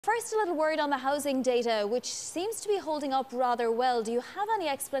first, a little word on the housing data, which seems to be holding up rather well. Do you have any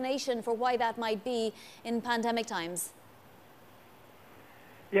explanation for why that might be in pandemic times?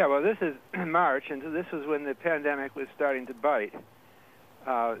 Yeah, well, this is March, and this was when the pandemic was starting to bite.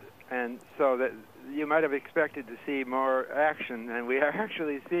 And so that you might have expected to see more action, and we are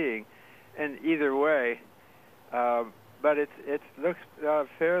actually seeing in either way. But it looks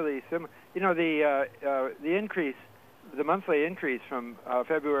fairly similar. You know, the increase, the monthly increase from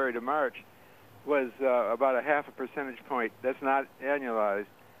February to March was about a half a percentage point. That's not annualized,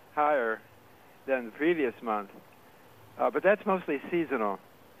 higher than the previous month. But that's mostly seasonal.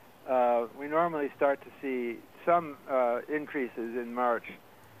 We normally start to see some increases in March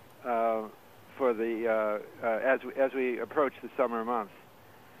for the as we approach the summer months.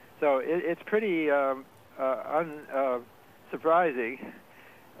 So it's pretty surprising.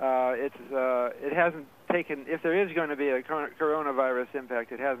 It hasn't taken. If there is going to be a coronavirus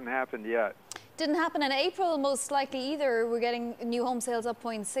impact, it hasn't happened yet. Didn't happen in April, most likely either. We're getting new home sales up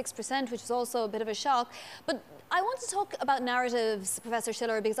 0.6%, which is also a bit of a shock. But I want to talk about narratives, Professor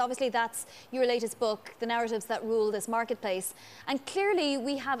Shiller, because obviously that's your latest book, The Narratives That Rule This Marketplace. And clearly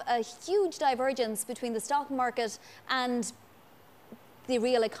we have a huge divergence between the stock market and the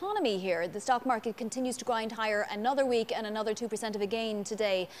real economy here. The stock market continues to grind higher another week and another 2% of a gain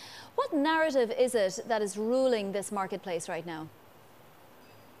today. What narrative is it that is ruling this marketplace right now?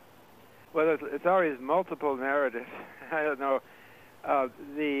 Well, it's always multiple narratives. I don't know. I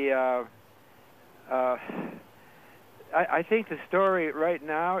think the story right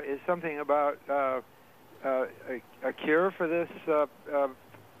now is something about a cure for this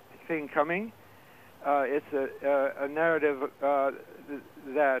thing coming. It's a narrative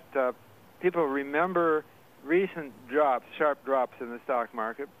that people remember recent drops, sharp drops in the stock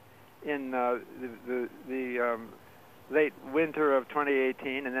market in the late winter of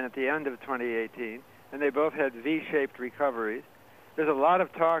 2018 and then at the end of 2018, and they both had V-shaped recoveries. There's a lot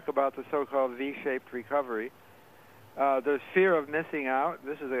of talk about the so-called V-shaped recovery. There's fear of missing out.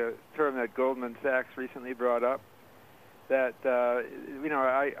 This is a term that Goldman Sachs recently brought up. That you know,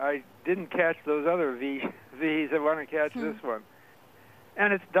 I didn't catch those other V's. I want to catch this one.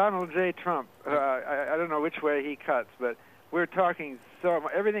 And it's Donald J. Trump. I don't know which way he cuts, but we're talking so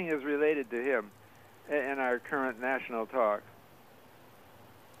everything is related to him in our current national talk.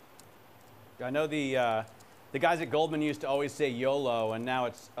 I know the guys at Goldman used to always say YOLO, and now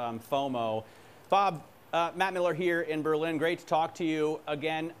it's FOMO. Bob, Matt Miller here in Berlin. Great to talk to you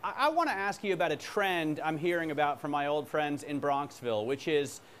again. I want to ask you about a trend I'm hearing about from my old friends in Bronxville, which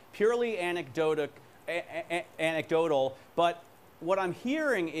is purely anecdotal, but what I'm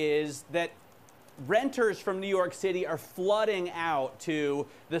hearing is that renters from New York City are flooding out to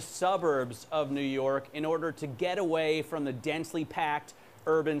the suburbs of New York in order to get away from the densely packed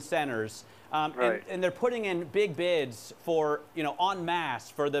urban centers. Right. And they're putting in big bids for, you know, en masse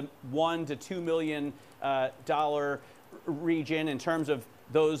for the $1 to $2 million region in terms of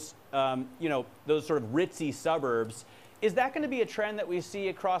those, you know, those sort of ritzy suburbs. Is that going to be a trend that we see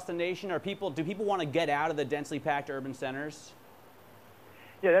across the nation? Do people want to get out of the densely packed urban centers?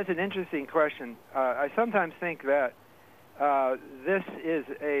 Yeah, that's an interesting question. I sometimes think that this is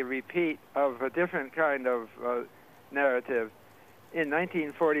a repeat of a different kind of narrative. In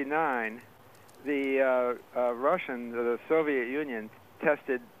 1949, the the Soviet Union,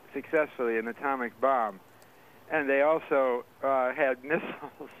 tested successfully an atomic bomb, and they also had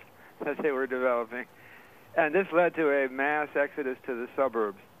missiles that they were developing, and this led to a mass exodus to the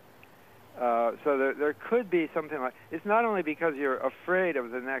suburbs. So there could be something like, it's not only because you're afraid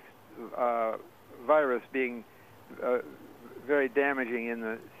of the next virus being very damaging in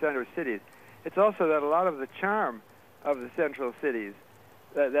the center cities, it's also that a lot of the charm of the central cities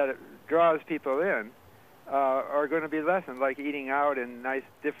that it draws people in are going to be lessened, like eating out in nice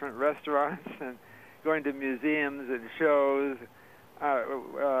different restaurants and going to museums and shows.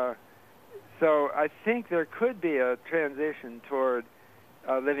 So I think there could be a transition toward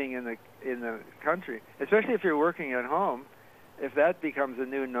living in the country, especially if you're working at home. If that becomes a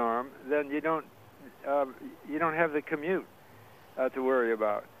new norm, then you don't have the commute to worry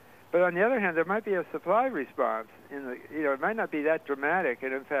about. But on the other hand, there might be a supply response. It might not be that dramatic,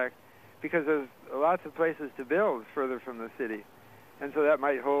 and in fact, because there's lots of places to build further from the city, and so that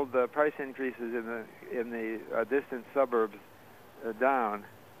might hold the price increases in the distant suburbs down.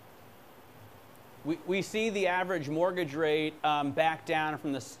 We see the average mortgage rate back down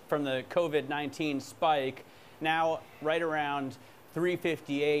from the COVID-19 spike, now right around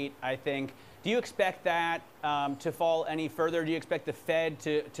 358, I think. Do you expect that to fall any further? Do you expect the Fed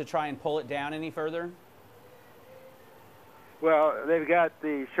to try and pull it down any further? Well, they've got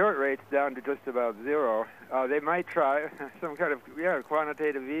the short rates down to just about zero. They might try some kind of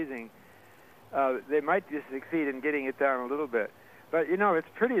quantitative easing. They might just succeed in getting it down a little bit. But, you know, it's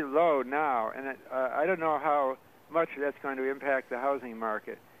pretty low now, and I don't know how much that's going to impact the housing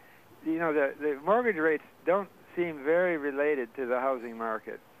market. You know, the mortgage rates don't seem very related to the housing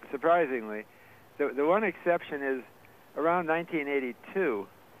market, surprisingly. The one exception is around 1982,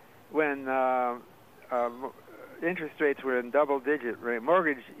 when interest rates were in double-digit rate.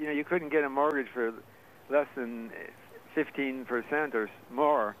 Mortgage, you know, you couldn't get a mortgage for less than 15% or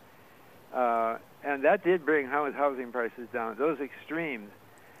more. And that did bring housing prices down, those extremes.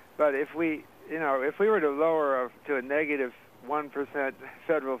 But if we were to lower to a negative 1%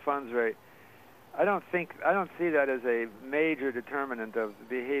 federal funds rate, I don't see that as a major determinant of the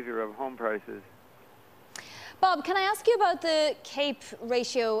behavior of home prices. Bob, can I ask you about the CAPE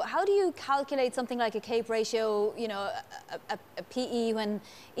ratio? How do you calculate something like a CAPE ratio, you know, a PE, when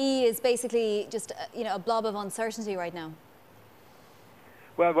E is basically just, you know, a blob of uncertainty right now?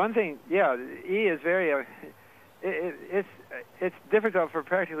 Well, one thing, yeah, E is very, it's difficult for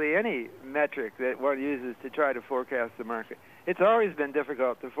practically any metric that one uses to try to forecast the market. It's always been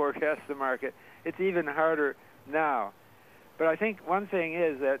difficult to forecast the market. It's even harder now. But I think one thing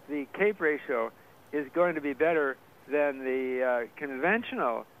is that the CAPE ratio is going to be better than the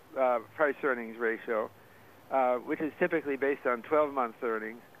conventional price-earnings ratio, which is typically based on 12-month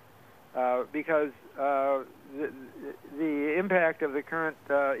earnings, because the impact of the current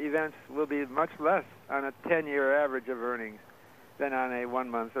events will be much less on a 10-year average of earnings than on a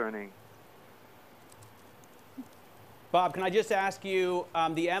one-month earning. Bob, can I just ask you,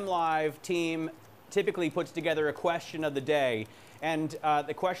 the MLive team typically puts together a question of the day. And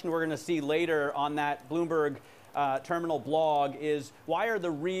the question we're going to see later on that Bloomberg Terminal blog is, why are the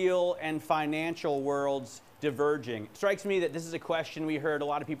real and financial worlds diverging? It strikes me that this is a question we heard a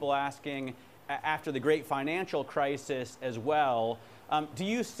lot of people asking after the great financial crisis as well. Do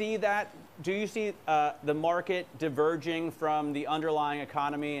you see that? Do you see the market diverging from the underlying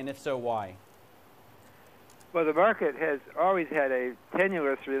economy, and if so, why? Well, the market has always had a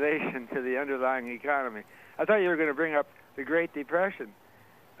tenuous relation to the underlying economy. I thought you were going to bring up the Great Depression.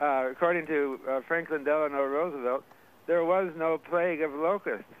 According to Franklin Delano Roosevelt, there was no plague of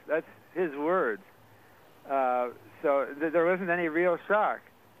locusts. That's his words. So there wasn't any real shock.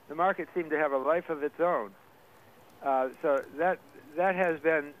 The market seemed to have a life of its own. So that has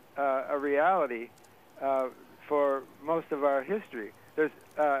been a reality for most of our history. There's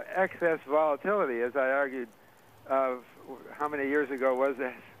excess volatility, as I argued, of how many years ago was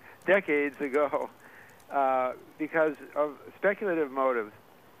that? Decades ago. Because of speculative motives.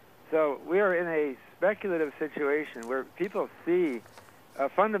 So we are in a speculative situation where people see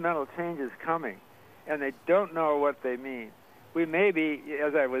fundamental changes coming, and they don't know what they mean. We may be,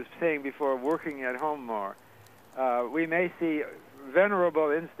 as I was saying before, working at home more. We may see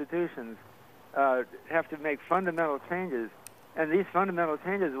venerable institutions have to make fundamental changes, and these fundamental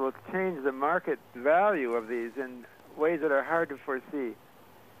changes will change the market value of these in ways that are hard to foresee.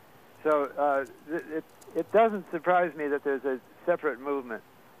 So it doesn't surprise me that there's a separate movement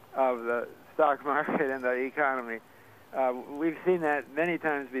of the stock market and the economy. We've seen that many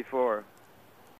times before.